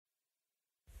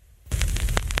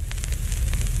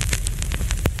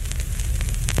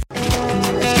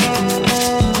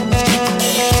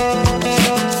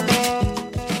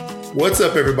What's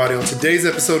up, everybody? On today's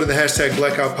episode of the Hashtag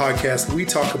Blackout Podcast, we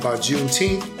talk about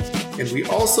Juneteenth, and we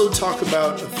also talk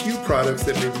about a few products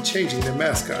that may be changing their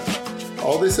mascot.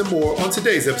 All this and more on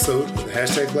today's episode of the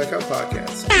Hashtag Blackout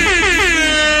Podcast.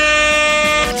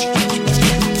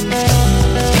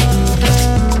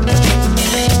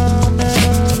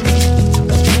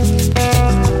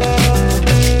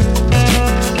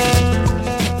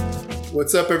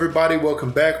 What's up, everybody?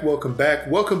 Welcome back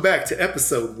to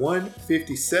episode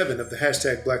 157 of the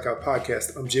Hashtag Blackout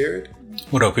Podcast. I'm Jared.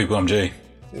 What up, people? I'm Jay.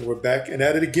 And we're back and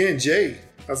at it again. Jay,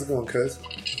 how's it going, cuz?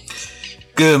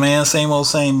 Good, man. Same old,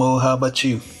 same old. How about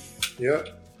you?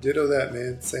 Yep. Ditto that,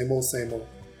 man. Same old, same old.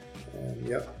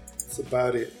 Yep. That's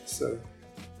about it. So,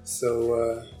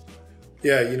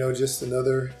 just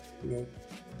another,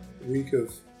 week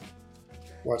of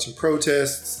watching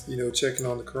protests, checking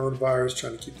on the coronavirus,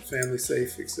 trying to keep the family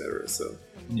safe, etc. So,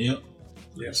 yep.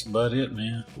 That's about it,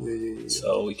 man. Yeah. That's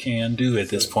all we can do at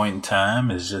this point in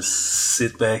time is just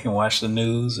sit back and watch the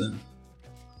news and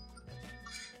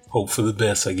hope for the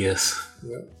best, I guess.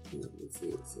 Yeah, that's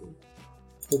it. So,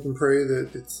 hope and pray that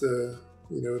it's,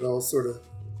 it all sort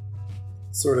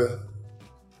of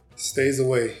stays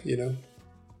away, So,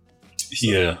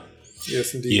 yeah.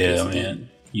 Yes, indeed. Yeah, yes, man. Indeed.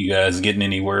 You guys getting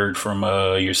any word from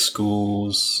your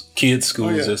kids'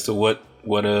 schools as to what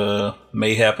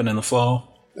may happen in the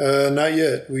fall? Not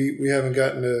yet. We haven't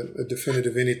gotten a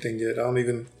definitive anything yet.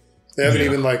 They haven't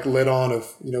even let on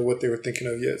of what they were thinking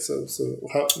of yet. So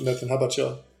nothing. How about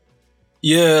y'all?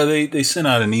 Yeah, they sent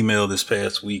out an email this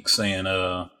past week saying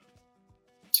that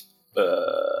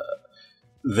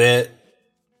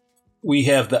we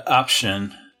have the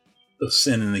option of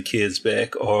sending the kids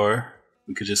back, or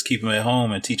we could just keep them at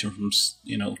home and teach them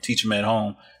at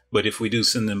home. But if we do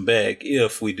send them back,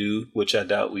 which I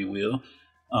doubt we will,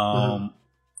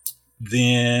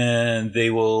 then they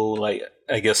will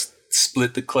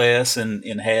split the class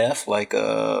in half,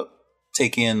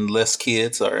 take in less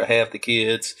kids or half the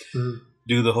kids,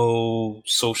 do the whole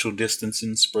social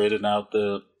distancing, spreading out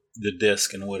the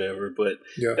desk and whatever. But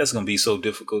that's going to be so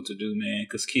difficult to do, man,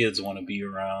 because kids want to be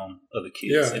around other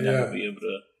kids. They're not going to be able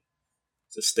to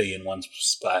stay in one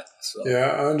spot. So.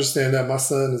 Yeah, I understand that. My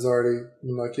son is already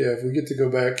if we get to go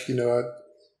back,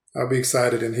 I'll be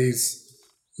excited. And he's,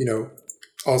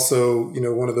 also,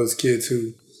 one of those kids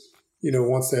who,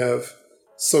 wants to have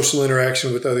social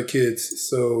interaction with other kids.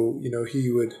 So,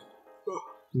 he would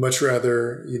much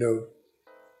rather,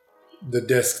 the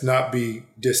desk not be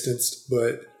distanced.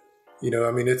 But,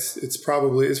 it's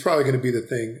probably going to be the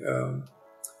thing.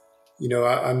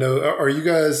 I know, are you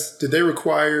guys, did they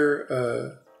require,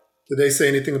 did they say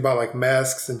anything about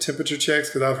masks and temperature checks?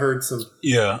 Because I've heard some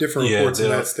different reports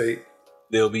in that state.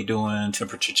 They'll be doing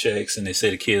temperature checks, and they say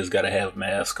the kids got to have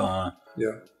masks on.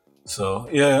 Yeah. So,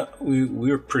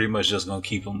 we're pretty much just going to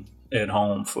keep them at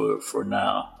home for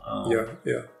now. That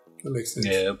makes sense.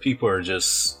 Yeah,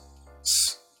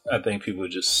 I think people are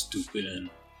just stupid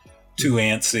and too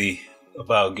antsy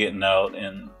about getting out,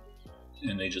 and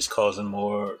they just causing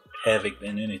more havoc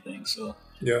than anything. So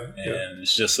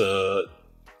it's just a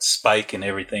spike in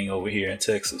everything over here in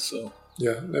Texas. So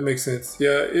that makes sense.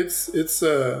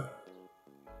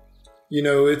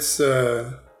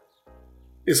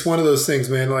 It's one of those things,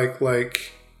 man.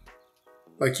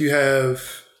 You have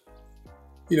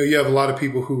a lot of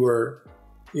people who are,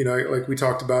 like we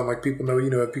talked about, people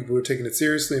know, people who are taking it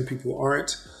seriously and people who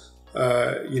aren't,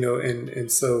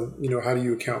 and so, how do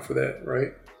you account for that?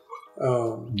 Right.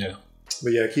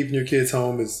 But keeping your kids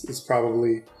home is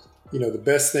probably, the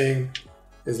best thing,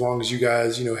 as long as you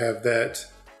guys, have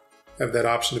that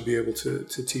option to be able to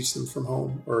teach them from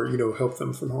home, or, help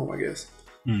them from home, I guess.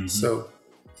 Mm-hmm. So,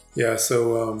 I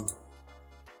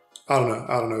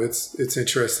don't know. It's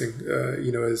interesting,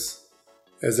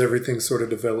 as everything sort of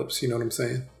develops, you know what I'm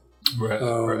saying? Right.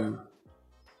 Right.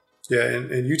 Yeah.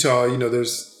 In Utah,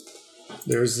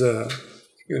 there's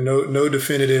no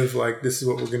definitive, this is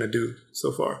what we're going to do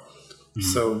so far.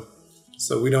 Mm-hmm.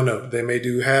 So we don't know. They may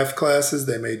do half classes.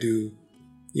 They may do,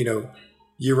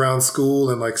 year-round school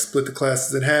and split the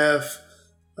classes in half.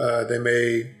 They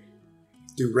may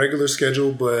do regular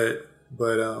schedule, but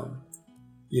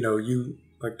you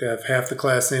like to have half the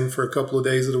class in for a couple of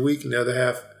days of the week and the other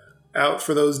half out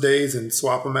for those days and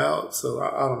swap them out. So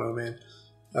I don't know, man.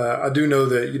 I do know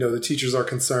that, the teachers are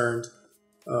concerned,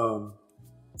 and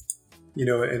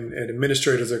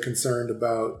administrators are concerned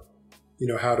about,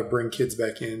 how to bring kids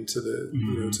back into the,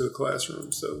 to the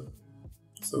classroom. So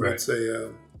right.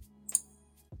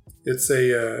 It's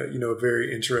a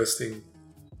very interesting,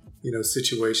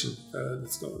 situation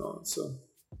that's going on. So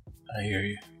I hear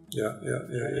you.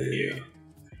 Yeah.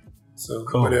 So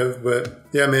Cool. whatever. But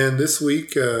yeah, man, this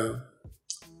week, well,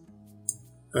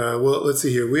 let's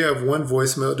see here. We have one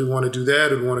voicemail. Do we want to do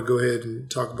that, or do we want to go ahead and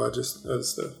talk about just other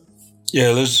stuff?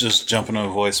 Yeah, let's just jump into a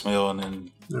voicemail and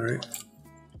then All right.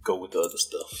 go with the other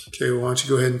stuff. Okay, well, why don't you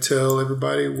go ahead and tell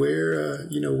everybody where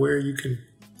where you can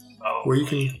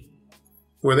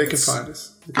where they can find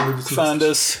us. They can leave us a Find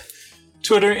message. us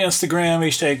Twitter, Instagram,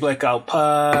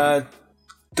 #BlackoutPod,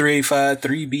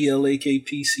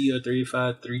 385-3BLAKPC or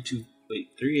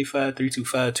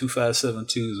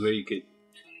 385-325-2572 is where you could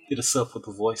hit us up with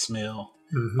a voicemail,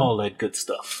 all that good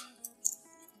stuff.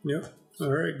 Yep.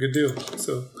 All right, good deal.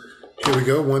 So here we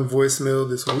go. One voicemail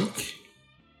this week.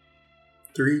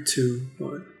 3, 2,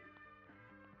 1.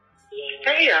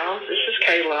 Hey y'all, this is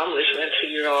Kayla. I'm listening to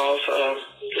your all's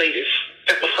latest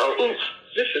episode. Oops,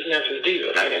 this is Memphis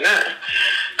Diva 99.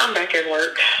 I'm back at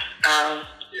work.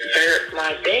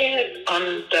 My dad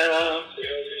on the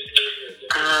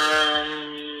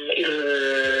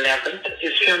 11th,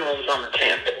 his funeral was on the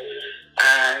 10th.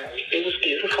 It was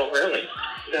beautiful, really.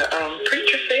 The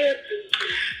preacher said,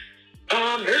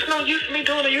 there's no use in me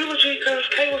doing a eulogy because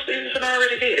Taylor Stevenson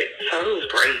already did it. So it was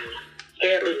great.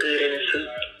 Dad looked good in his suit.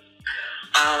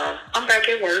 I'm back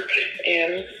at work,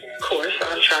 and of course,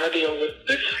 I'm trying to deal with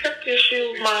this health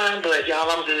issue of mine, but y'all,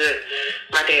 I'm good.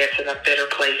 My dad's in a better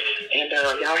place, and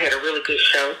y'all had a really good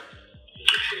show.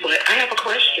 But I have a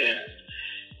question.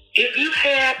 If you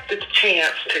had the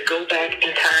chance to go back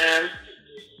in time,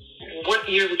 what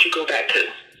year would you go back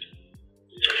to?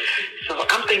 So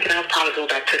I'm thinking I'll probably go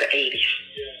back to the 80s.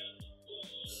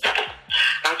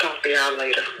 I'll talk to y'all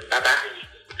later. Bye-bye.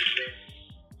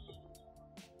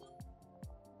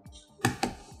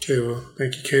 Okay, well,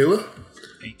 thank you, Kayla.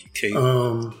 Thank you, Kate.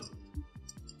 All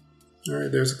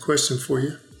right, there's a question for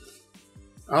you.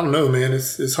 I don't know, man.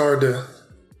 It's hard to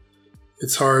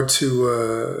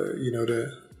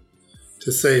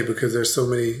to say because there's so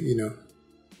many,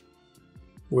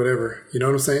 whatever. You know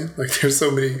what I'm saying? Like there's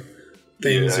so many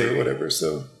things or whatever.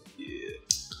 So yeah.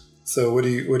 So what do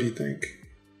you think?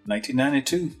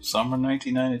 1992, summer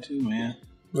 1992, man.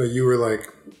 Well, you were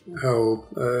like how old?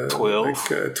 12.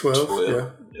 Like,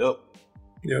 12. Yeah.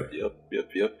 Yep.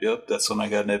 That's when I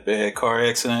got in that bad car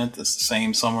accident. That's the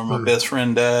same summer my best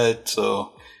friend died.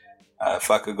 So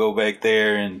if I could go back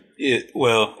there and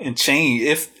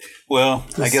change, I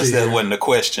guess that wasn't a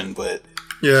question, but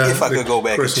if I could go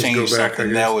back and change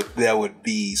something, that would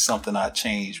be something I'd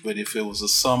change. But if it was a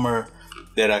summer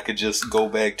that I could just go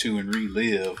back to and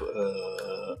relive,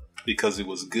 because it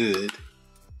was good.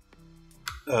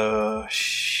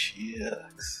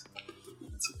 Shucks.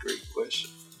 That's a great question.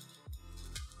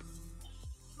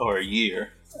 Or a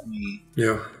year. I mean.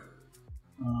 Yeah.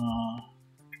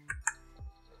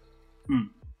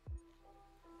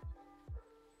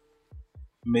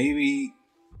 Maybe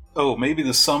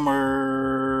the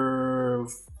summer.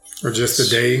 Or just the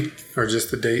day, or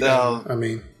just the date.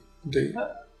 Date.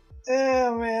 Yeah,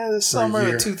 man, the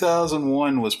summer of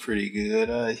 2001 was pretty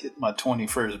good. I hit my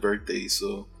 21st birthday,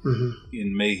 so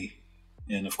in May.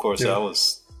 And of course,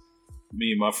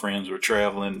 me and my friends were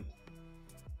traveling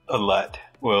a lot.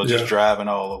 Well, just driving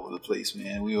all over the place,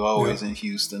 man. We were always in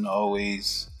Houston,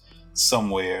 always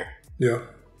somewhere. Yeah.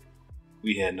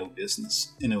 We had no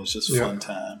business, and it was just fun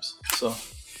times. So,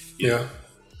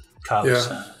 college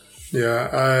time.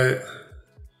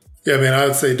 Yeah, man, I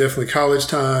would say definitely college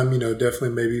time, definitely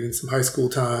maybe even some high school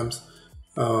times.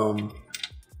 I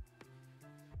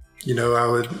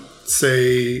would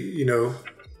say,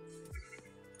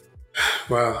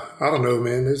 wow, I don't know,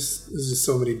 man. There's just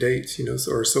so many dates,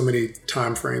 or so many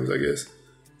time frames, I guess.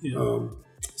 Yeah.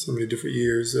 So many different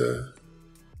years.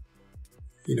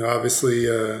 Obviously,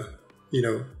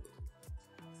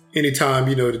 anytime,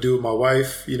 to do with my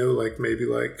wife, like maybe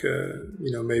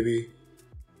maybe,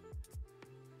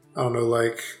 I don't know,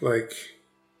 like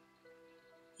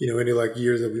any like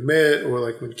years that we met or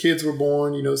like when kids were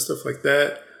born, stuff like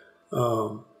that.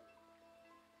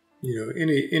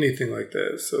 Anything like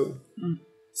that. So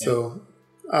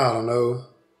I don't know.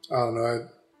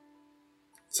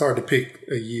 It's hard to pick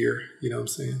a year, you know what I'm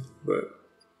saying? But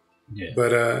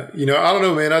I don't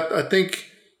know, man. I think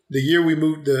the year we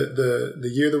moved,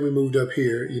 the year that we moved up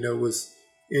here, was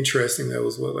interesting. That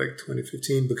was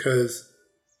 2015, because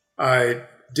I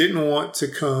didn't want to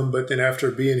come, but then after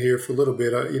being here for a little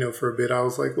bit, I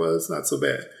was like, well, it's not so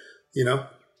bad,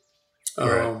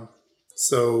 Right.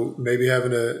 So maybe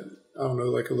having a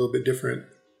little bit different.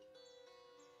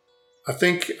 I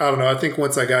think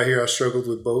once I got here, I struggled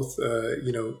with both,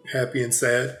 happy and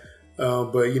sad.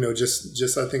 But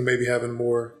just I think maybe having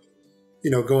more,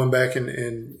 going back and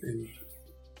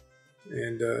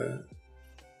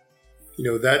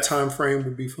that time frame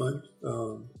would be fun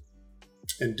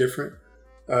and different.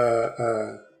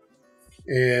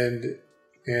 And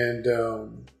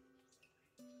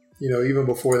even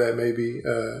before that, maybe,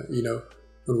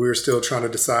 when we were still trying to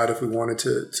decide if we wanted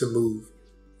to move,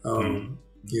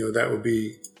 that would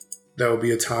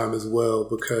be a time as well,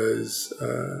 because I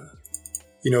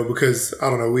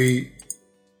don't know,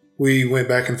 we went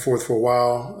back and forth for a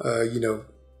while,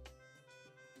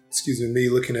 me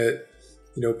looking at,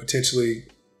 potentially,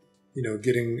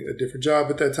 getting a different job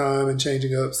at that time and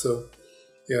changing up. So,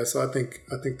 yeah, so I think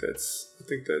that's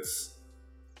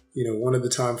one of the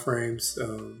time frames.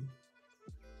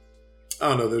 I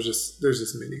don't know. There's just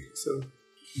many. So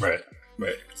right.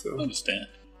 So understand.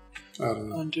 I don't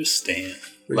know. Understand.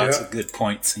 But Lots of good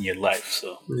points in your life.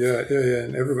 So yeah,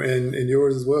 and everybody and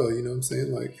yours as well. You know what I'm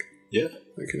saying? Like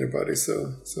everybody.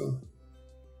 So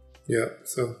yeah.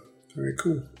 So all right,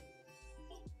 cool.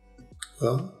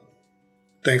 Well,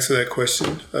 thanks for that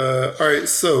question. All right,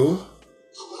 so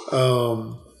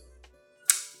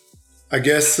I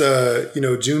guess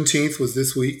Juneteenth was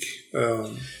this week.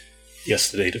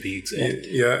 Yesterday, to be exact.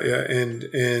 Yeah,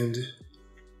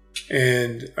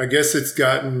 and I guess it's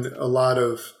gotten a lot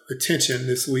of attention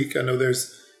this week. I know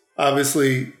there's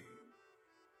obviously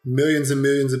millions and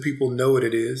millions of people know what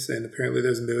it is, and apparently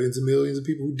there's millions and millions of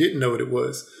people who didn't know what it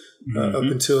was up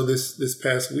until this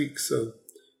past week. So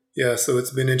yeah, so it's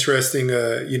been interesting.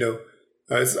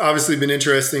 It's obviously been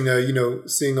interesting.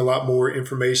 Seeing a lot more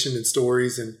information and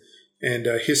stories and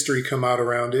history come out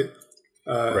around it.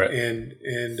 Right. And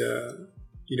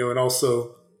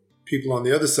also people on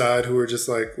the other side who are just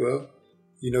like, well,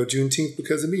 Juneteenth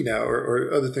because of me now,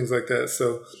 or other things like that.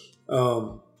 So,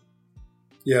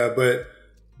 but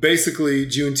basically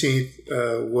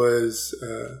Juneteenth was,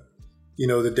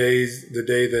 the day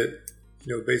that,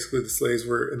 basically the slaves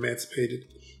were emancipated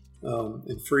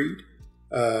and freed.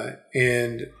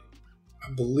 And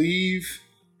I believe,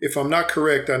 if I'm not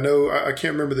correct, I know, I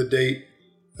can't remember the date,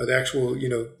 the actual,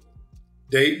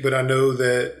 date, but I know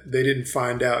that they didn't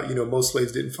find out, most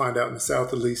slaves didn't find out in the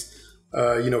South, at least,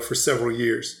 for several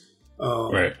years.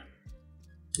 Right.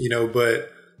 But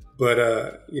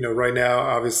right now,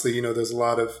 obviously, there's a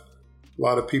lot of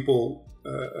people,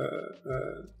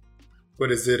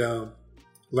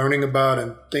 learning about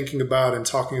and thinking about and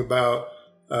talking about,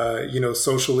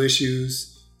 social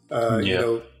issues,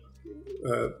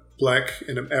 Black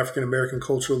and African American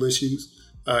cultural issues.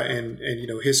 And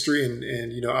history and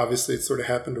obviously it sort of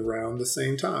happened around the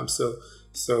same time. So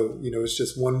it's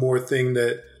just one more thing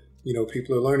that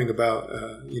people are learning about.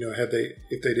 If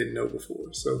they didn't know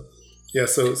before. So yeah.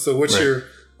 So what's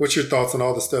your thoughts on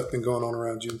all the stuff been going on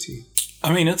around Juneteenth?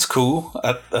 I mean, it's cool.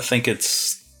 I think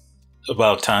it's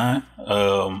about time.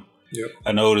 Yep.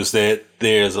 I noticed that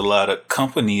there's a lot of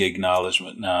company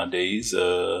acknowledgement nowadays,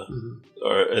 or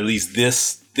at least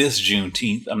this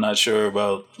Juneteenth. I'm not sure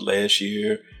about last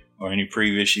year or any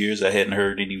previous years. I hadn't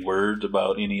heard any word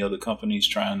about any other companies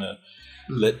trying to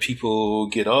let people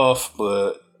get off,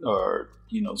 or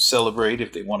celebrate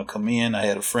if they want to come in. I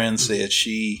had a friend said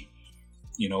she,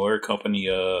 her company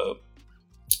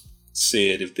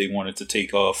said if they wanted to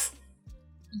take off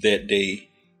that day,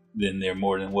 then they're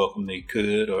more than welcome. They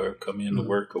could, or come in to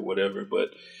work or whatever. But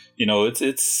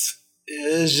it's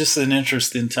just an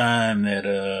interesting time that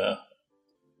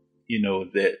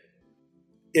that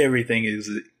everything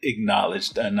is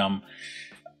acknowledged, and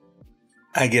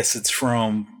I guess it's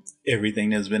from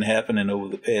everything that's been happening over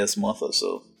the past month or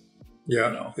so. Yeah,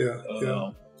 I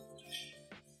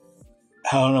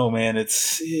don't know, man.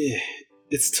 It's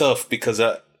tough because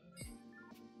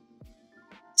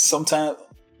sometimes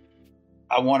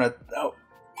I want to.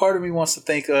 Part of me wants to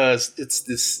think it's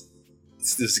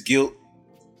this guilt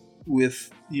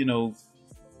with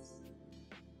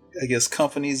I guess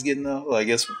companies getting up. I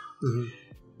guess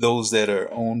those that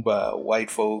are owned by white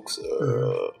folks,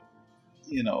 or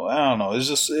I don't know. It's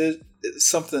just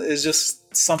something. It's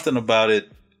just something about it.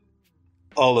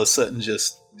 All of a sudden,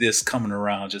 just this coming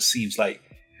around just seems like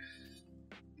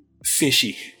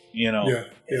fishy, Yeah.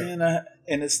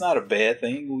 And it's not a bad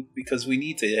thing, because we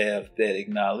need to have that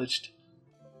acknowledged.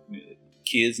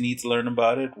 Kids need to learn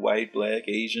about it. White, Black,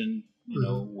 Asian,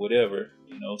 whatever.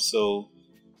 So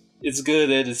it's good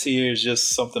that it's here. It's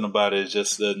just something about it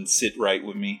just doesn't sit right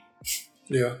with me.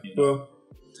 Yeah. Well,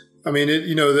 I mean,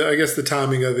 I guess the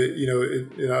timing of it,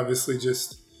 it obviously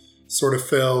just sort of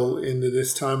fell into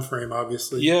this time frame,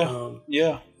 obviously. Yeah.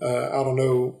 I don't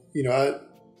know. I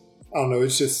don't know.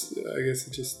 It's just, I guess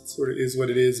it just sort of is what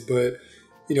it is. But,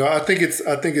 I think it's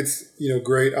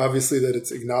great, obviously, that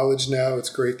it's acknowledged now. It's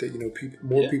great that,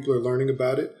 more people are learning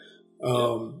about it.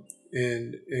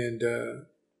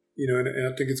 and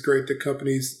I think it's great that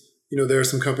companies, there are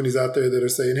some companies out there that are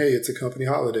saying, hey, it's a company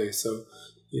holiday. So,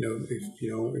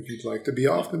 if you'd like to be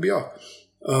off, then be off.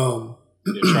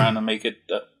 They're trying to make it,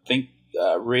 I think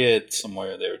I read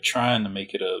somewhere they're trying to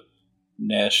make it a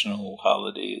national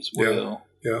holiday as well.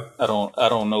 Yeah. I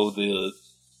don't know the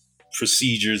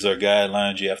procedures or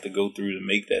guidelines you have to go through to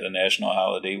make that a national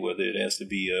holiday, whether it has to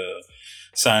be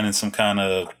signing some kind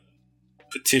of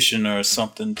petition or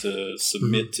something to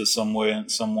submit to someone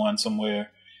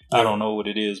somewhere. Yeah. I don't know what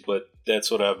it is, but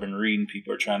that's what I've been reading.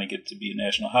 People are trying to get it to be a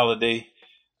national holiday.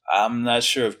 I'm not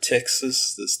sure if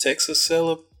does Texas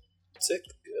celebrate?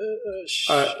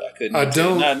 I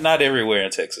don't. Not everywhere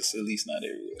in Texas. At least not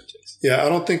everywhere in Texas. Yeah, I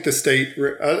don't think the state.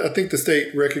 I think the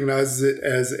state recognizes it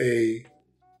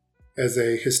as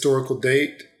a historical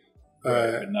date,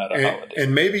 but not a holiday,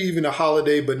 and maybe even a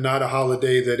holiday, but not a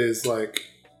holiday that is like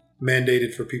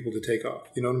mandated for people to take off.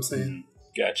 You know what I'm saying?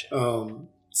 Gotcha.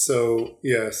 So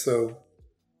yeah. So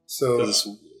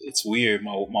it's weird.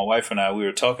 My wife and I, we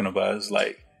were talking about it. It's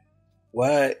like,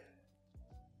 why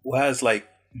is like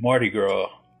Mardi Gras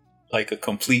like a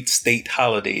complete state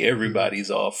holiday? Everybody's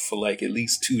off for like at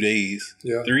least 2 days,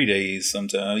 3 days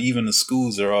sometimes. Even the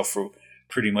schools are off for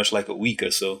pretty much like a week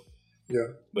or so. Yeah.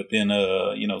 But then,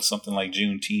 something like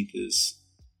Juneteenth is,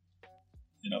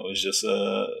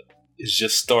 it's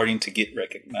just starting to get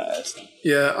recognized.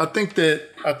 Yeah, I think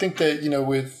that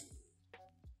with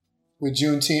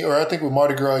Juneteenth, or I think with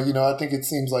Mardi Gras, I think it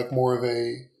seems like more of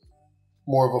a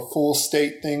full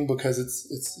state thing because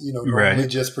it's normally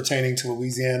just pertaining to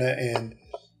Louisiana, and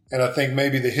I think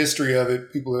maybe the history of it,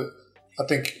 I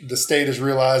think the state has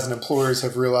realized and employers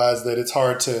have realized that it's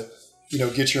hard to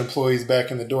get your employees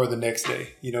back in the door the next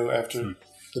day, after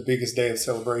the biggest day of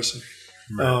celebration.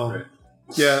 Right.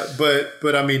 Yeah,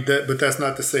 but I mean but that's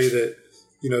not to say that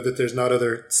that there's not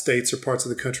other states or parts of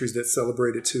the countries that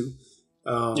celebrate it too.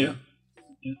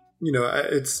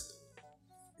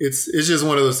 It's just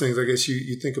one of those things. I guess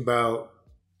you think about,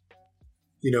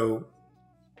 I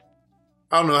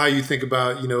don't know how you think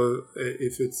about,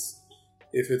 if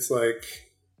it's like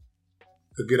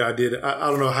a good idea. I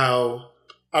don't know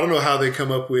how they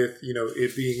come up with,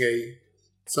 it being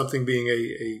something being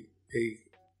a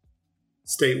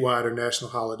statewide or national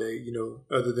holiday,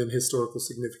 other than historical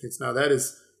significance. Now that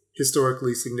is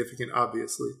historically significant,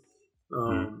 obviously.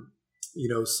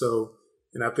 So,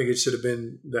 and I think it should have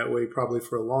been that way probably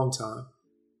for a long time.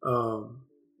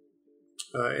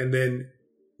 And then,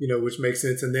 which makes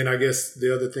sense. And then I guess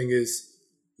the other thing is,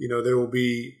 there will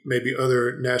be maybe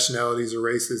other nationalities or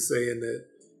races saying that,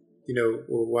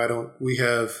 well, why don't we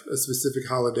have a specific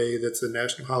holiday that's a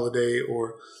national holiday?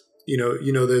 Or,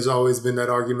 there's always been that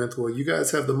argument, well, you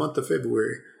guys have the month of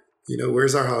February,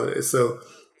 where's our holiday? So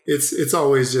it's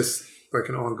always just like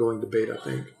an ongoing debate, I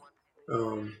think.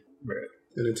 Right.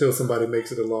 And until somebody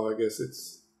makes it a law, I guess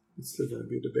it's still going to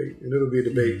be a debate, and it'll be a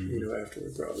debate,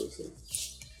 afterward probably. So.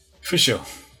 For sure.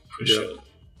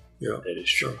 Yeah, that is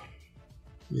true.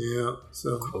 Yeah,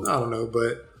 so cool. I don't know,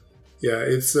 but yeah,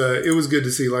 it was good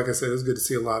to see. Like I said, it was good to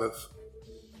see a lot of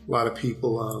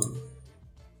people,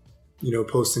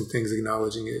 posting things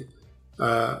acknowledging it.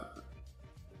 I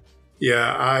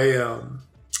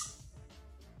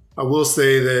will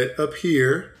say that up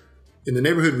here, in the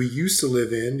neighborhood we used to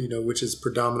live in, which is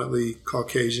predominantly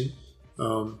Caucasian,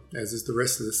 as is the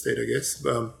rest of the state, I guess.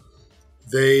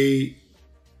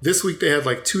 This week they had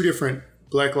like 2 different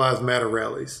Black Lives Matter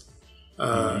rallies.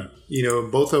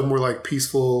 Both of them were like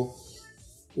peaceful.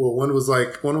 Well, one was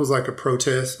like a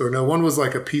protest, one was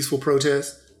like a peaceful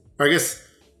protest. Or I guess,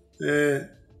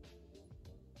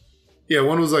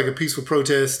 one was like a peaceful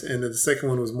protest, and then the second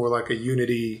one was more like a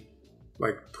unity,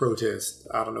 like protest.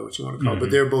 I don't know what you want to call it,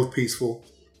 but they're both peaceful.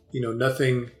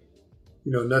 Nothing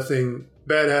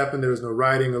bad happened. There was no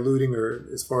rioting or looting, or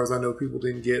as far as I know, people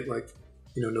didn't get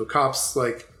no cops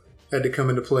had to come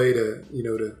into play to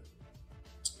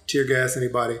tear gas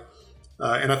anybody.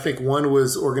 And I think one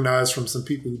was organized from some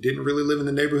people who didn't really live in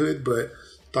the neighborhood, but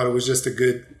thought it was just a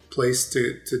good place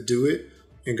to do it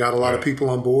and got a lot of people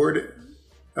on board.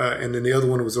 And then the other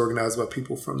one was organized by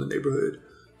people from the neighborhood.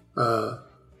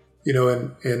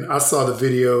 And I saw the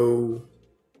video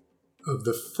of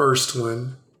the first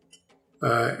one.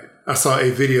 I saw a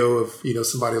video of,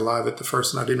 somebody live at the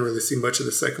first one. I didn't really see much of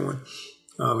the second one,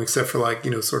 except for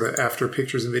sort of after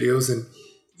pictures and videos. And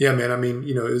yeah, man, I mean,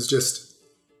 it was just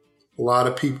a lot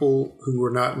of people who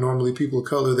were not normally people of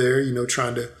color there,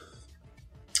 trying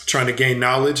to gain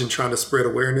knowledge and trying to spread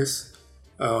awareness.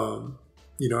 And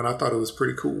I thought it was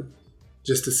pretty cool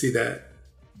just to see that.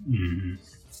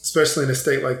 Especially in a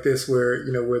state like this where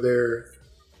the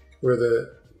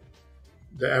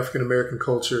the African American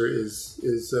culture is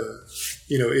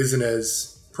isn't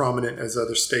as prominent as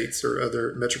other states or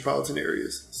other metropolitan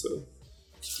areas. So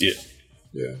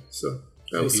yeah. So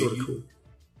that was sort of cool.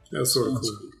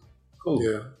 Cool.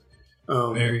 Yeah.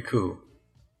 Very cool.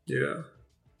 Yeah.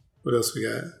 What else we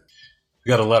got? We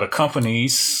got a lot of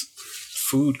companies,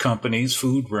 food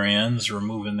brands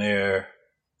removing their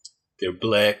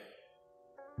black.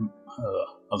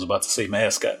 I was about to say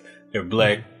mascot. Their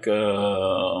black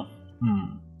not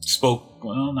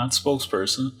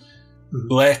spokesperson. Mm-hmm.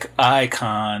 Black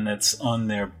icon that's on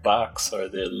their box or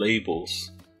their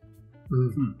labels.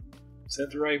 Mm-hmm. Is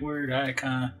that the right word?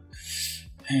 Icon.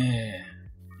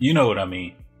 You know what I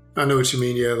mean. I know what you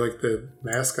mean. Yeah, like the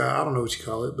mascot. I don't know what you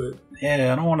call it, but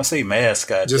yeah, I don't want to say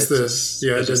mascot. It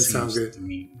doesn't sound good.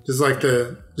 Just like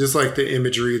the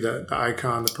imagery, the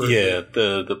icon, the person. Yeah,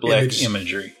 the black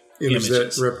imagery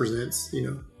that represents,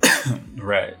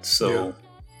 Right. So,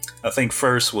 I think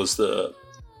first was the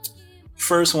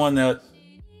first one that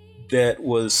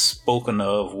was spoken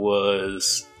of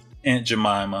was Aunt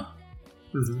Jemima,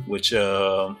 mm-hmm. which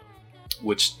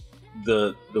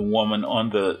the woman on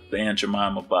the Aunt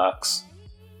Jemima box,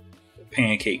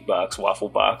 pancake box, waffle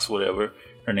box, whatever,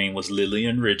 her name was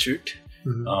Lillian Richard.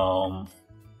 Mm-hmm.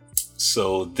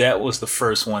 So that was the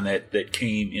first one that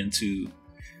came into,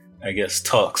 I guess,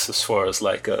 talks as far as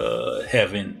like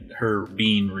having her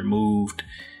being removed.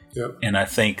 Yep. And I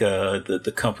think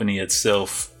the company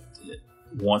itself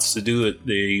wants to do it.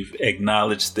 They've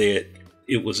acknowledged that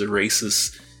it was a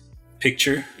racist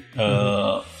picture.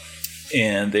 Mm-hmm.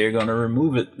 And they're going to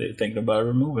remove it. They're thinking about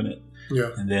removing it. Yeah.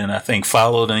 And then I think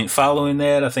following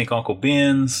that, I think Uncle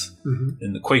Ben's mm-hmm.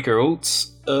 and the Quaker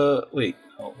Oats. Wait.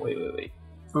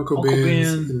 Uncle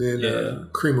Ben's and then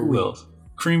Cream of Wheat.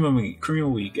 Cream of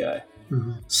Wheat guy.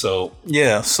 Mm-hmm. So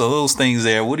those things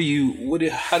there. How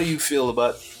do you feel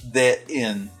about that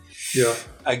in? Yeah.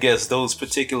 I guess those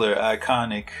particular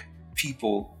iconic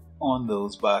people on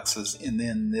those boxes, and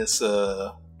then this.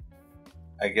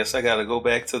 I guess I got to go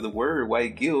back to the word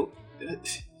white guilt.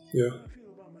 Yeah.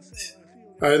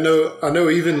 I know.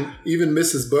 Even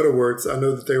Mrs. Butterworth's. I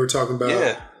know that they were talking about.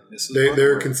 Yeah.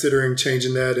 They're considering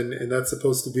changing that, and that's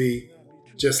supposed to be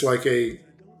just like a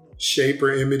shape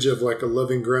or image of like a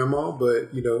loving grandma,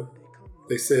 but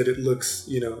they said it looks.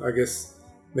 I guess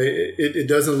it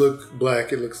doesn't look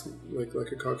black. It looks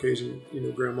like a Caucasian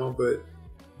grandma, but.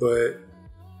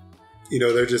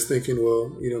 They're just thinking, well,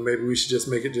 maybe we should just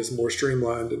make it just more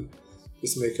streamlined and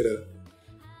just make it a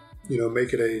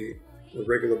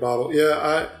regular bottle.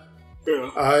 Yeah,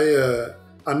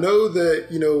 I know that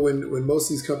when most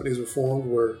of these companies were formed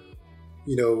were,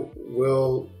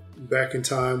 well back in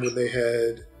time when they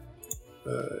had,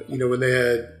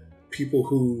 people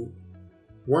who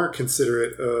weren't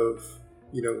considerate of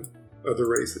other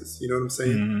races. You know what I'm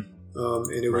saying?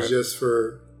 Mm-hmm. And it was just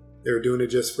they were doing it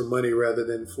just for money rather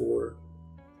than for,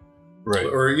 right?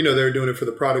 Or they were doing it for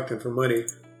the product and for money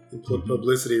and mm-hmm.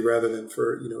 publicity rather than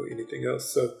for anything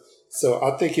else. So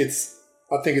I think it's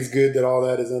good that all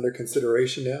that is under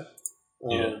consideration now.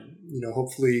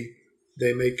 Hopefully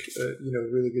they make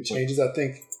really good changes. I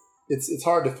think it's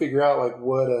hard to figure out like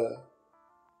what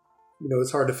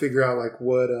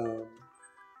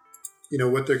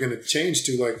what they're going to change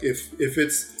to. Like if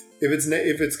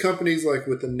it's companies like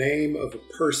with the name of a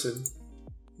person,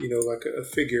 like a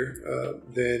figure,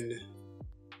 then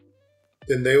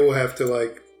they will have to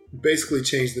like basically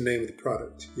change the name of the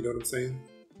product. You know what I'm saying?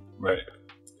 Right.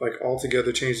 Like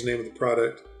altogether change the name of the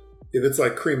product. If it's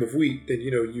like Cream of Wheat, then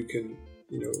you can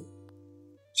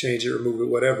change it, remove it,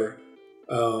 whatever.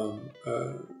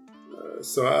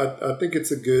 So I think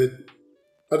it's good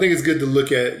to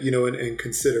look at and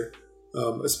consider,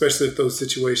 especially if those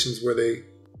situations where they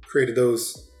created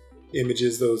those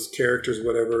images, those characters,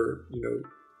 whatever,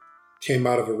 came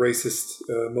out of a racist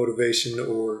motivation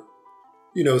or,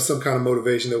 some kind of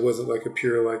motivation that wasn't like a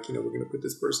pure, like, we're going to put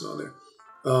this person on there.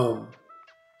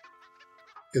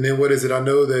 And then what is it? I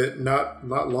know that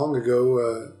not long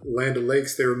ago, Land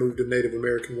O'Lakes, they removed a Native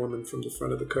American woman from the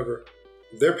front of the cover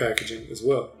of their packaging as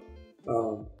well.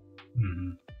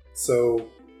 Mm-hmm. So,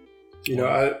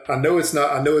 I know it's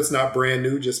not brand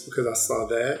new just because I saw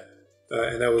that.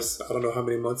 And that was, I don't know how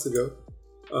many months ago.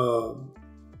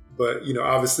 But,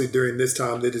 obviously during this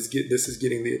time, this is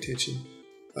getting the attention,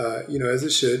 as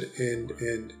it should. And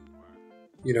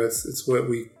it's what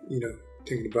we,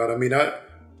 thinking about. I mean, I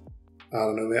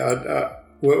don't know, man.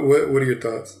 What are your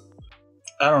thoughts?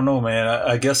 I don't know, man.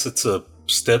 I guess it's a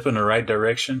step in the right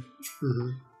direction.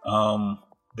 Mm-hmm.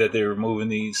 That they're removing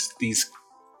these,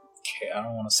 I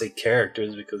don't want to say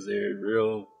characters because they're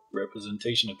real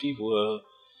representation of people.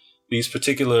 these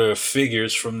particular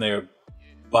figures from their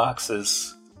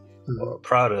boxes or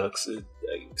products.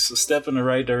 It's a step in the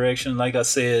right direction. Like I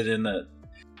said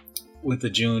with the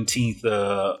Juneteenth,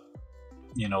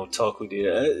 talk we did.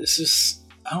 It's just,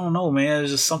 I don't know, man.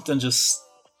 It's just something just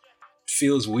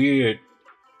feels weird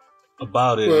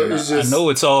about it. Well, I know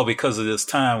it's all because of this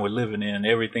time we're living in,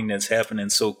 everything that's happening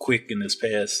so quick in this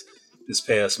past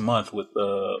month with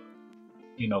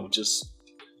just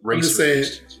race. I'm just saying,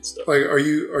 like, are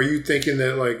you thinking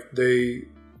that like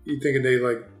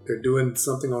they're doing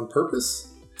something on purpose?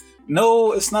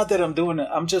 No, it's not that I'm doing it.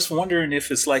 I'm just wondering if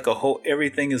it's like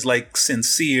everything is like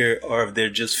sincere, or if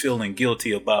they're just feeling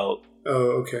guilty about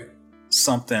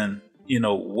something,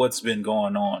 what's been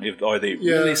going on. Are they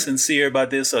really sincere about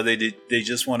this, or they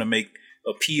just want to make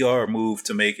a PR move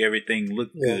to make everything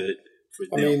look good for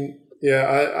them? I mean,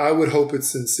 I would hope it's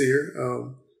sincere.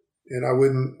 And I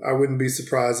wouldn't be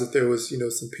surprised if there was,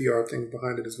 some PR thing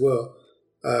behind it as well.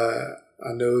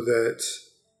 I know that,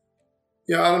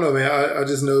 I don't know, man. I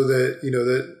just know that,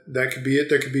 that could be it.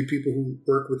 There could be people who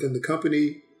work within the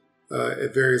company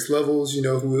at various levels,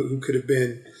 who could have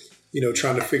been,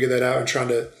 trying to figure that out and trying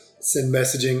to send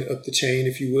messaging up the chain,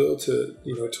 if you will, to,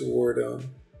 toward,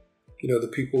 the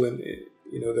people in,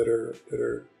 that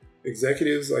are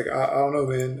executives. Like, I don't know,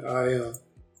 man.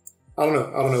 I don't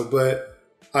know, but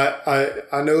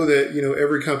I know that,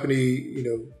 every company,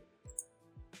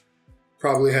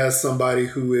 probably has somebody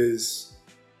who is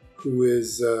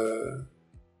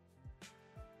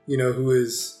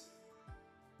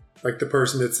like the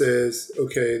person that says,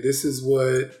 okay, this is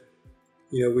what,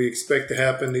 we expect to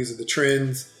happen. These are the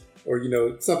trends, or,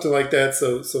 something like that.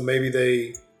 So maybe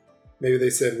they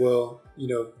said, well,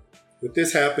 with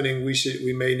this happening,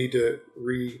 we may need to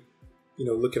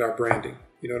look at our branding,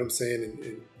 you know what I'm saying?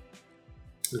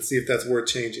 And see if that's worth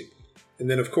changing. And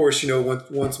then, of course,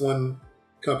 once one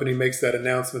company makes that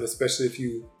announcement, especially if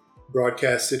you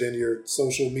broadcast it in your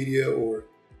social media or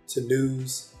to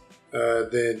news,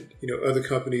 then, other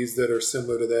companies that are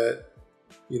similar to that,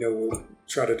 will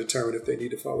try to determine if they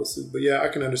need to follow suit. But yeah, I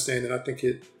can understand. And I think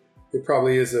it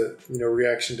probably is a,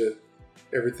 reaction to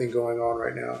everything going on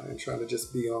right now and trying to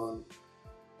just be on,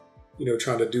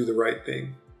 trying to do the right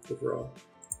thing overall.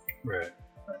 Right.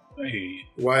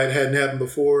 Why it hadn't happened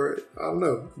before, I don't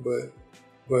know, but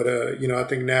I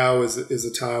think now is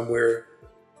a time where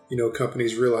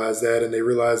companies realize that, and they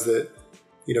realize that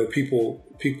people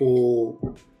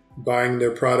buying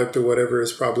their product or whatever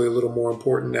is probably a little more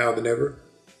important now than ever,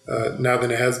 now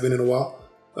than it has been in a while.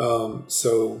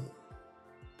 So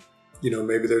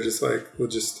maybe they're just like, we'll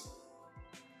just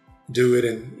do it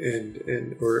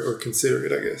and or consider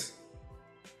it, I guess.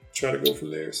 Try to go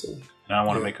from there. So. And I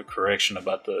want to make a correction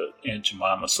about the Aunt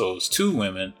Jemima. So it was two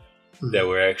women that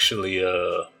were actually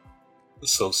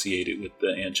associated with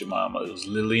the Aunt Jemima. It was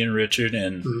Lillian Richard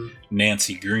and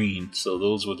Nancy Green. So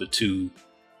those were the two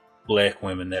black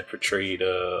women that portrayed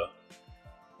the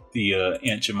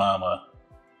Aunt Jemima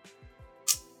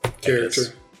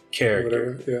character.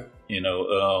 Whatever, yeah.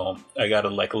 I got a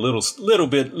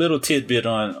little tidbit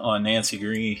on Nancy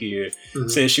Green here.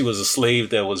 It says she was a slave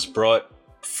that was brought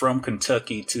from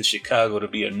Kentucky to Chicago to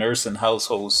be a nurse and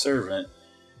household servant.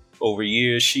 Over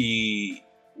years, she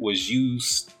was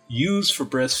used for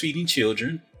breastfeeding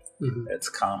children. That's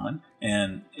common.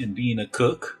 And in being a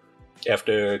cook.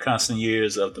 After constant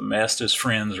years of the master's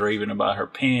friends raving about her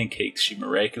pancakes, she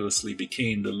miraculously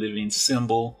became the living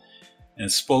symbol and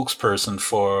spokesperson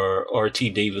for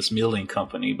R.T. Davis Milling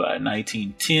Company. By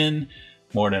 1910,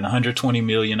 more than 120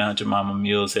 million Aunt Jemima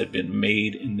meals had been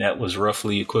made, and that was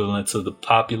roughly equivalent to the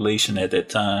population at that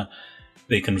time.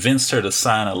 They convinced her to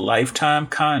sign a lifetime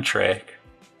contract,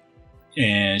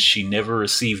 and she never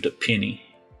received a penny.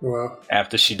 Wow.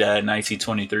 After she died in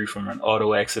 1923 from an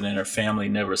auto accident, her family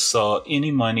never saw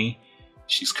any money.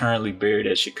 She's currently buried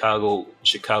at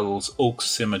Chicago's Oak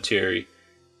Cemetery.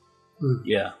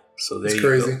 Yeah, so there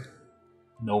you go.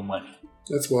 No money.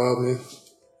 That's wild, man.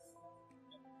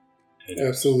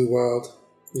 Absolutely wild,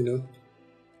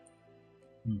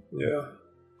 Yeah.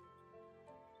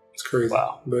 It's crazy.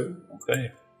 Wow. But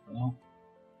okay. Well,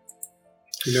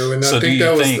 and so I think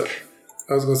I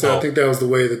was going to say, I think that was the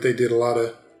way that they did a lot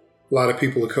of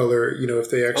people of color, if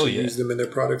they actually used them in their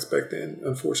products back then,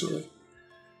 unfortunately.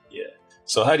 Yeah.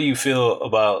 So how do you feel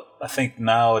about, I think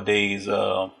nowadays,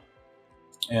 and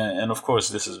of course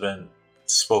this has been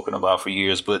spoken about for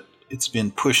years, but it's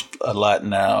been pushed a lot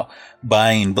now,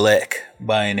 buying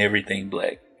everything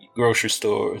black, grocery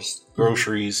stores,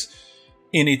 groceries,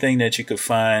 anything that you could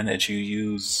find that you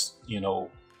use,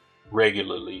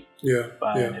 regularly. Yeah.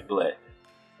 Buying it black.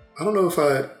 I don't know if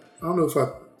I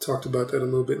talked about that a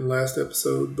little bit in the last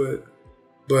episode, but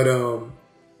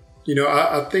you know,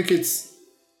 I think it's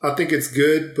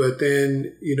good, but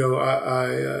then, you know,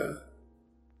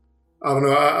 I don't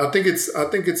know. I think it's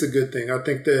a good thing. I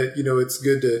think that, you know, it's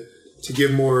good to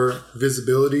give more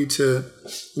visibility to,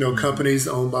 you know, companies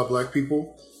owned by Black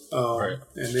people, Right.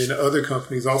 and then other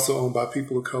companies also owned by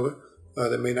people of color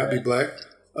that may not be Black.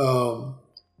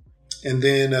 And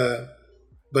then,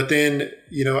 but then,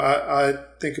 you know, I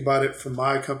think about it from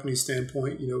my company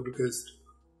standpoint, you know, because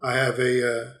I have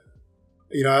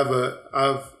you know, I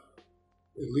have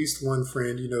at least one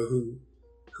friend, you know, who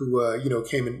you know,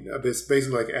 came and basically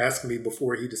like asking me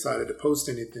before he decided to post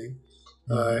anything,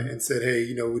 and said, hey,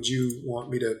 you know, would you want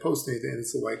me to post anything? And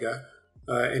it's a white guy,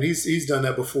 and he's done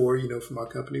that before, you know, for my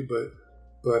company, but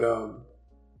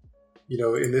you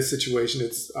know, in this situation,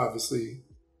 it's obviously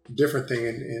a different thing,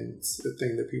 and it's a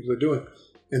thing that people are doing.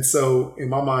 And so in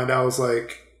my mind, I was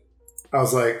like,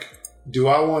 do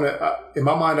I want to? In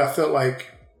my mind, I felt like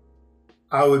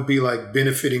I would be like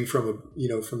benefiting from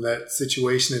from that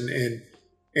situation,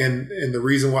 and the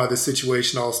reason why the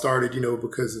situation all started, you know,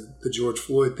 because of the George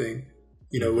Floyd thing.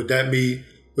 You know, would that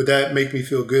make me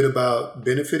feel good about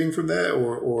benefiting from that,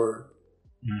 or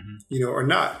you know, or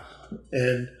not?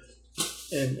 And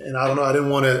I don't know. I didn't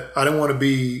want to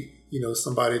be, you know,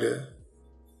 somebody to.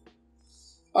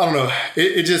 I don't know.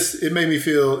 It made me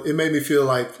feel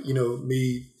like, you know,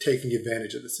 me taking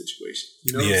advantage of the situation.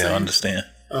 You know what I'm saying? I understand.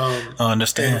 I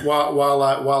understand. And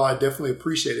while I definitely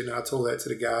appreciate it, and I told that to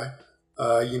the guy,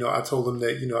 you know, I told him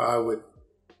that, you know,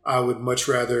 I would much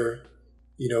rather,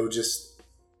 you know, just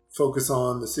focus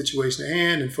on the situation at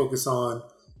hand and focus on,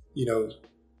 you know,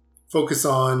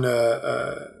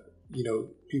 you know,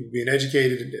 people being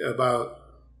educated about,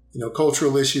 you know,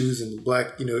 cultural issues and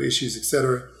Black, you know, issues,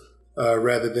 etc.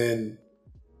 Rather than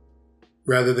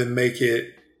make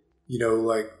it, you know,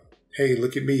 like, hey,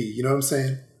 look at me, you know what I'm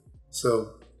saying?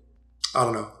 So I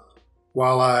don't know.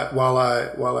 While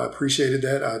I appreciated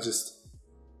that, I just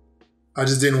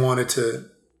didn't want it to.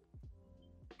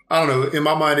 I don't know. In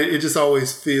my mind, it just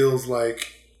always feels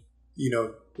like, you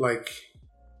know, like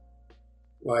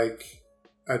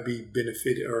I'd be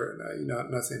benefited, or you know,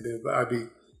 not saying benefit, but I'd be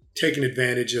taking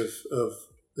advantage of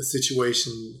a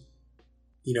situation,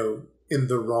 you know, in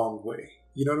the wrong way.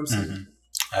 You know what I'm saying?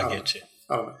 I get you.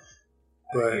 I don't know.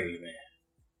 But, I hear you, man.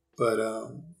 But,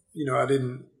 you know, I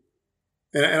didn't,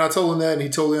 and I told him that, and he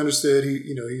totally understood.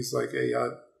 He's like, hey,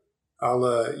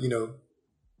 I'll you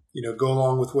know, go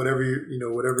along with whatever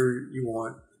you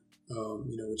want,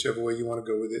 you know, whichever way you want to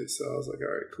go with it. So I was like,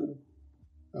 all right, cool.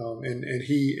 And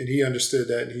he understood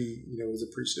that, and he, you know, was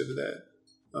appreciative of that.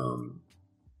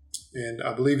 And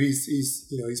I believe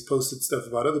he's posted stuff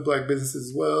about other Black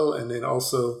businesses as well. And then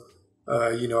also,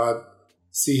 you know, I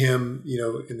see him, you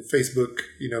know, in the Facebook,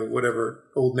 you know, whatever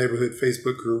old neighborhood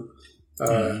Facebook group,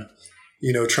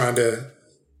 you know, trying to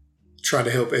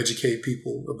help educate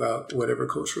people about whatever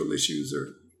cultural issues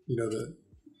or, you know, the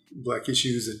Black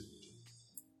issues and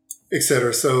et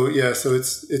cetera. So yeah, so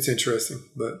it's interesting,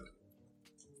 but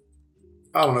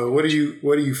I don't know. What do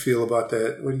you feel about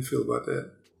that? What do you feel about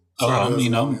that? I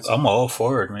mean, I'm all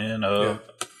for it, man.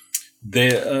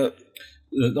 The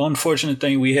unfortunate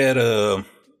thing, we had a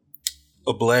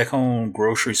Black-owned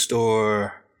grocery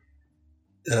store.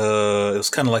 It was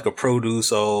kind of like a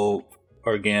produce, all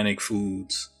organic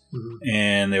foods,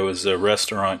 and there was a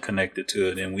restaurant connected to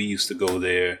it, and we used to go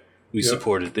there. We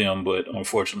supported them, but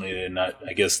unfortunately, they're not.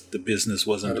 I guess the business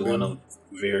wasn't doing them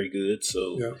very good,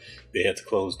 so they had to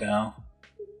close down.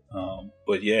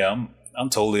 But yeah, I'm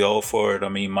totally all for it. I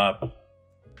mean, my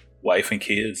wife and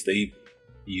kids, they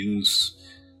use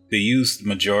the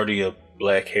majority of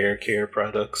Black hair care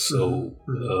products. So,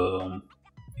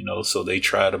 you know, so they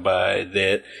try to buy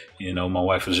that. You know, my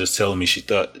wife was just telling me, she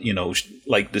thought, you know,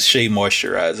 like the Shea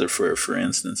moisturizer, for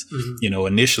instance, you know,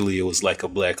 initially it was like a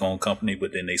Black-owned company,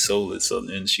 but then they sold it. So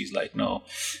then she's like, no,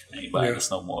 I ain't buying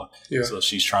this no more. Yeah. So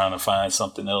she's trying to find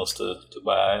something else to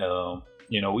buy.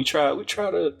 You know, we try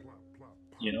to,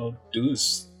 you know, do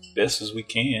as best as we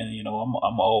can. You know,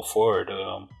 I'm all for it.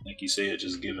 Like you said,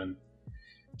 just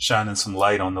shining some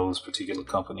light on those particular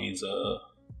companies,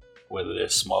 whether they're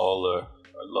small or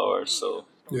large. So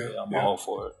I'm all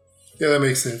for it. Yeah, that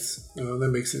makes sense. That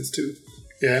makes sense too.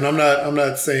 Yeah, and I'm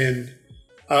not saying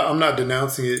I'm not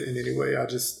denouncing it in any way. I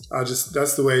just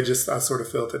that's the way I sort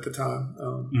of felt at the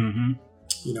time.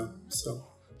 You know, so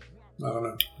I don't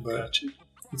know, but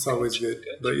it's always good.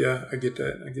 But yeah, I get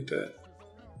that.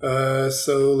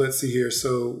 So let's see here.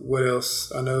 So what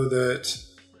else? I know that,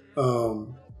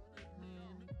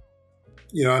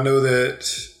 you know,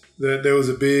 there was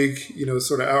a big,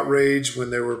 sort of outrage when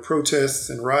there were protests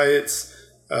and riots,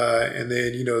 and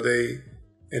then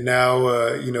now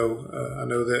I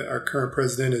know that our current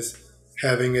president is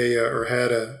having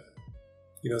had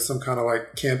some kind of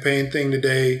like campaign thing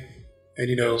today,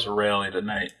 and there was a rally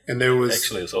tonight, and there was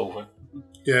actually it's over.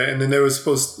 Yeah, and then there was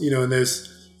supposed, and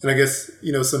I guess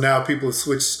so now people have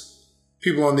switched.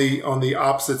 People on the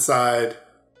opposite side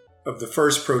of the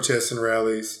first protests and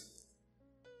rallies.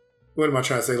 What am I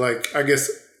trying to say? Like, I guess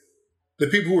the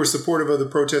people who were supportive of the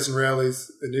protests and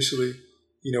rallies initially,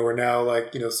 are now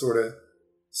like, sort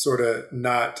of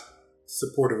not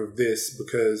supportive of this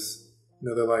because,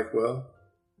 they're like, well,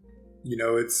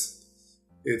 it's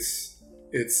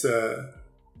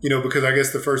because I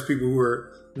guess the first people who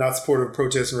were not supportive of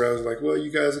protests and rallies were like, well, you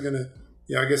guys are going to,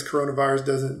 I guess coronavirus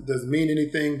doesn't mean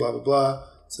anything, blah, blah, blah.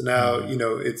 So now,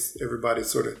 it's everybody's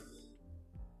sort of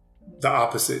the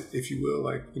opposite, if you will.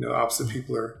 Like, opposite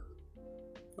people are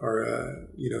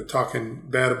talking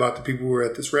bad about the people who were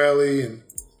at this rally and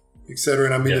et cetera.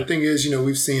 And I mean, the thing is,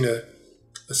 we've seen a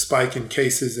spike in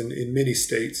cases in many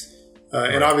states.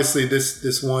 And obviously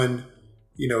this one,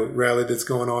 rally that's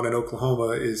going on in Oklahoma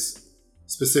is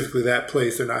specifically that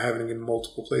place. They're not having it in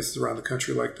multiple places around the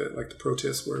country like the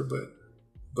protests were, but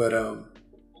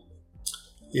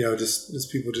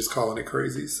just people just calling it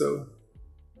crazy. So,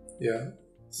 yeah.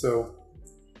 So,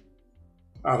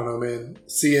 I don't know, man.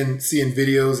 Seeing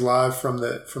videos live from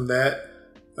that,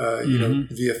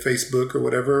 via Facebook or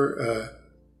whatever.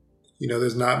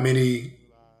 There's not many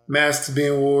masks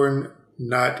being worn.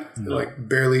 Not like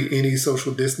barely any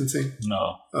social distancing.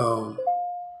 No.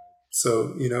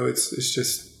 So it's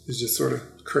just sort of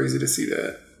crazy to see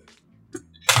that.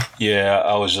 Yeah,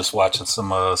 I was just watching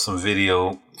some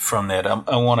video from that.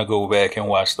 I want to go back and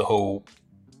watch the whole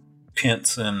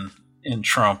Pence and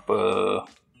Trump,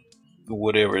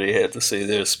 whatever they had to say,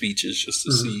 their speeches, just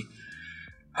to see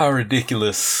how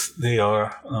ridiculous they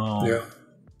are.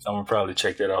 I'm gonna probably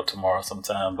check that out tomorrow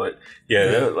sometime. But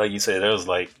there, like you said, there was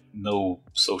like no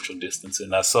social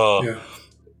distancing. I saw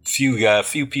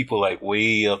few people like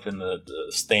way up in the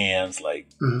stands, like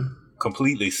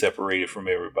completely separated from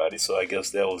everybody. So I guess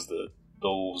that was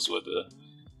those were the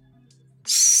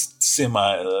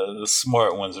the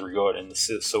smart ones regarding the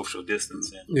social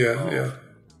distancing. Yeah.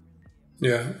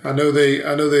 I know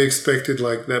they expected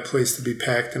like that place to be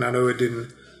packed, and I know it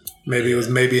didn't. Maybe it was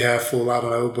half full. I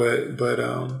don't know, but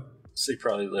say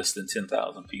probably less than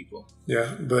 10,000 people.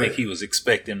 Yeah, but I think he was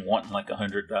wanting like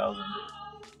 100,000.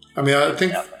 I mean, I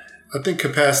think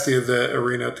capacity of that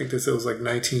arena, I think they said was like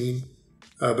 19.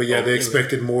 But they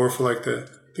expected more for like I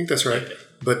think that's right. Yeah.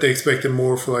 But they expected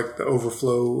more for like the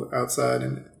overflow outside,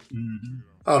 and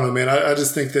I don't know, man. I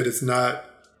just think that it's not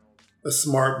a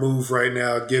smart move right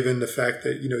now, given the fact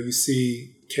that you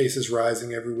see cases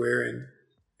rising everywhere, and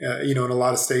in a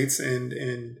lot of states, and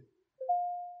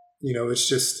it's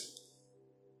just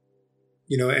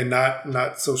and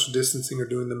not social distancing or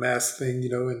doing the mask thing,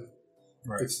 and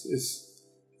it's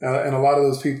and a lot of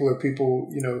those people are people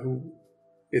who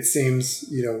it seems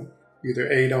either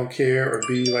A, don't care, or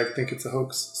B, like think it's a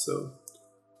hoax. So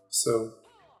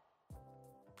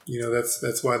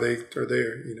that's why they are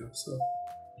there, so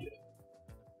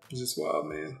it's just wild,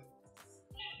 man.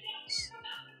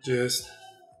 Just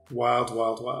wild.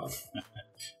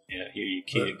 Yeah, I hear your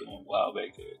kid going wild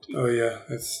back there too. Oh yeah,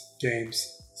 that's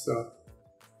games. So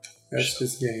that's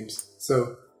just games.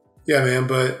 So yeah, man.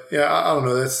 But yeah, I don't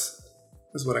know. That's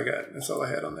what I got. That's all I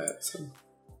had on that. So.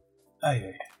 Oh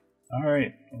yeah. All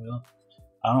right. Well,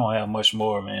 I don't have much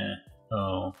more, man.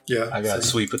 I got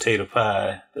sweet potato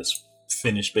pie that's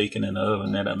finished baking in the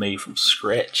oven that I made from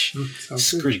scratch.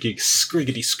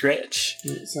 Scriggity scratch.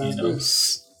 Sounds good.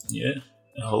 Yeah.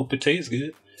 I hope it tastes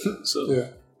good. So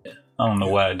I don't know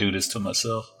why I do this to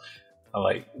myself. I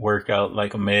like work out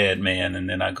like a madman, and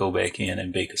then I go back in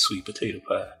and bake a sweet potato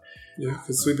pie. Yeah,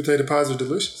 because sweet potato pies are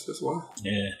delicious. That's why.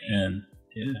 Yeah, and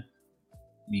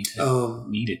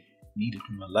need it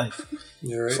in my life.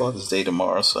 Yeah, right. Father's Day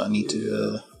tomorrow, so I need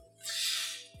to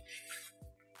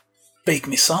bake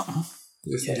me something.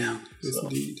 Yes,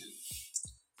 indeed.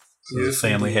 Does the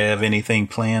family have anything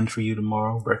planned for you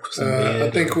tomorrow? Breakfast in bed? I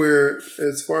think we're,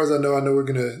 as far as I know we're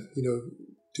gonna,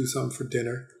 do something for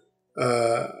dinner.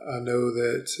 I know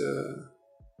that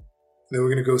then we're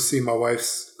gonna go see my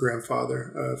wife's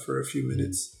grandfather for a few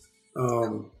minutes.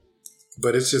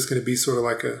 But it's just gonna be sort of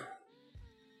like a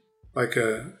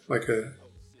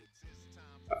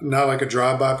not like a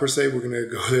drive-by per se. We're gonna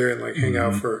go there and like hang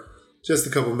out for just a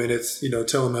couple minutes,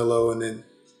 tell them hello, and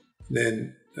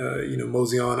then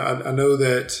mosey on. I know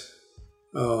that,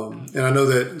 and I know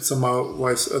that some of my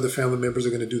wife's other family members are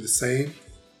going to do the same.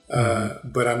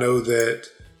 But I know that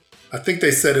I think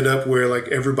they set it up where like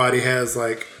everybody has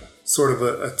like sort of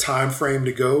a time frame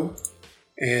to go,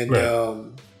 and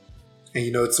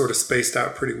it's sort of spaced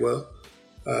out pretty well.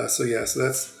 So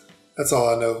that's all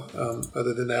I know.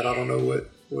 Other than that, I don't know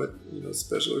what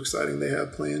special or exciting they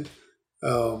have planned.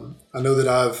 I know that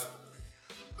I've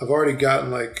already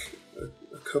gotten like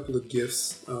a couple of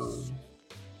gifts.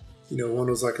 One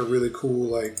was like a really cool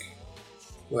like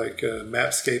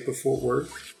mapscape of Fort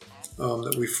Worth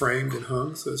that we framed and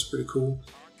hung, so it's pretty cool.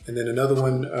 And then another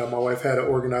one, my wife had an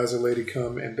organizer lady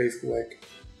come and basically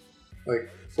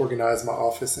like organize my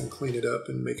office and clean it up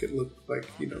and make it look like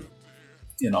in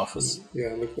office.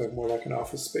 Yeah, look like more like an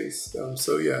office space.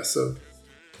 So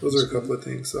those are a couple of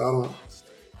things. So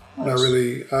not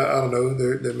really. I don't know.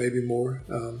 There may be more.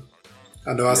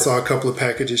 I know I saw a couple of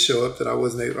packages show up that I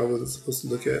wasn't supposed to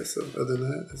look at. So other than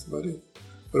that, that's about it.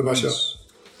 What about y'all?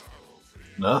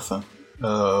 Nothing.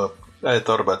 I had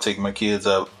thought about taking my kids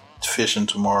out fishing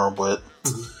tomorrow, but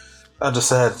I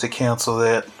decided to cancel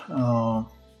that. I'm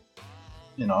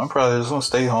probably just gonna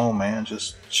stay home, man.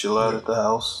 Just chill out at the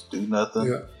house, do nothing.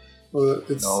 Yeah. Well,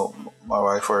 my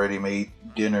wife already made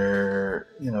dinner.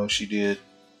 She did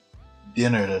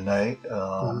dinner tonight.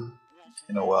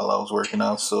 While I was working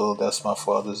out, so that's my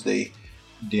Father's Day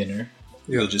dinner.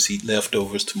 Yeah. We'll just eat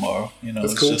leftovers tomorrow.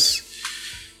 That's it's cool. Just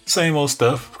same old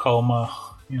stuff. Call my,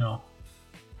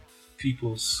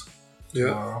 peoples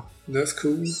tomorrow. That's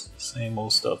cool. Same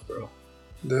old stuff, bro.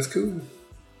 That's cool.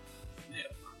 Yeah.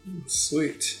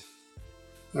 Sweet.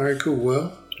 All right, cool.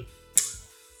 Well,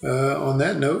 on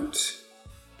that note,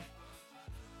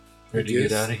 ready to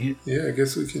get out of here? Yeah, I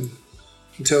guess we can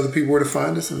tell the people where to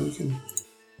find us, and we can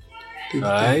do the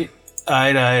thing.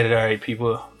 All right,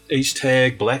 people.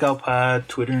 Hashtag Blackout Pod,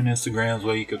 Twitter and Instagram is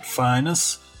where you can find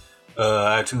us.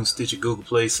 iTunes, Stitcher, Google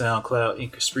Play, SoundCloud,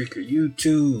 Anchor, Spreaker,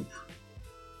 YouTube.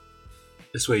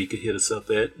 That's where you can hit us up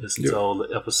at. Listen to all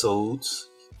the episodes.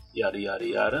 Yada, yada,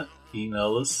 yada.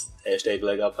 Email us. Hashtag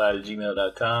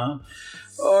blackoutpod@gmail.com.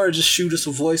 Or just shoot us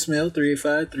a voicemail.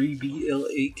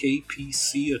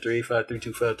 385-3BLAKPC or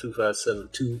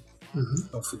 385-325-2572.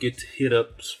 Don't forget to hit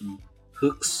up some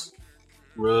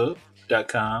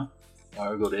hooksrub.com.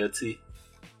 Or go to Etsy.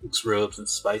 Hooks, Rubs, and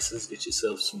Spices. Get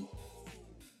yourself some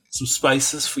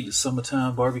spices for your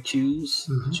summertime barbecues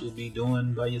that you'll be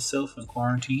doing by yourself in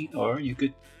quarantine, or you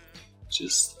could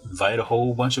just invite a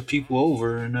whole bunch of people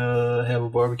over and have a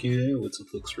barbecue there with some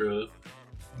Hooks Rub.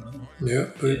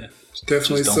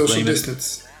 Definitely social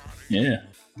distance. Yeah,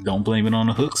 don't blame it on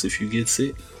the hooks if you get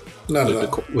sick. Not at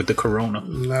all. With the corona.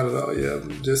 Not at all. Yeah,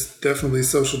 just definitely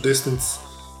social distance,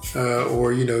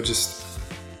 or just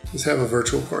have a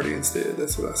virtual party instead.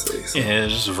 That's what I say. So. Yeah,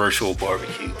 just a virtual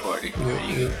barbecue party.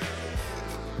 Yeah.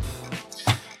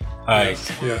 All right.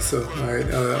 Yeah. So all right.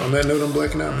 On that note, I'm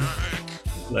blacking out, man.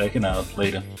 Blacking out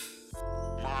later.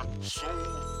 My soul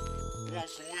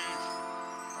wants to leave.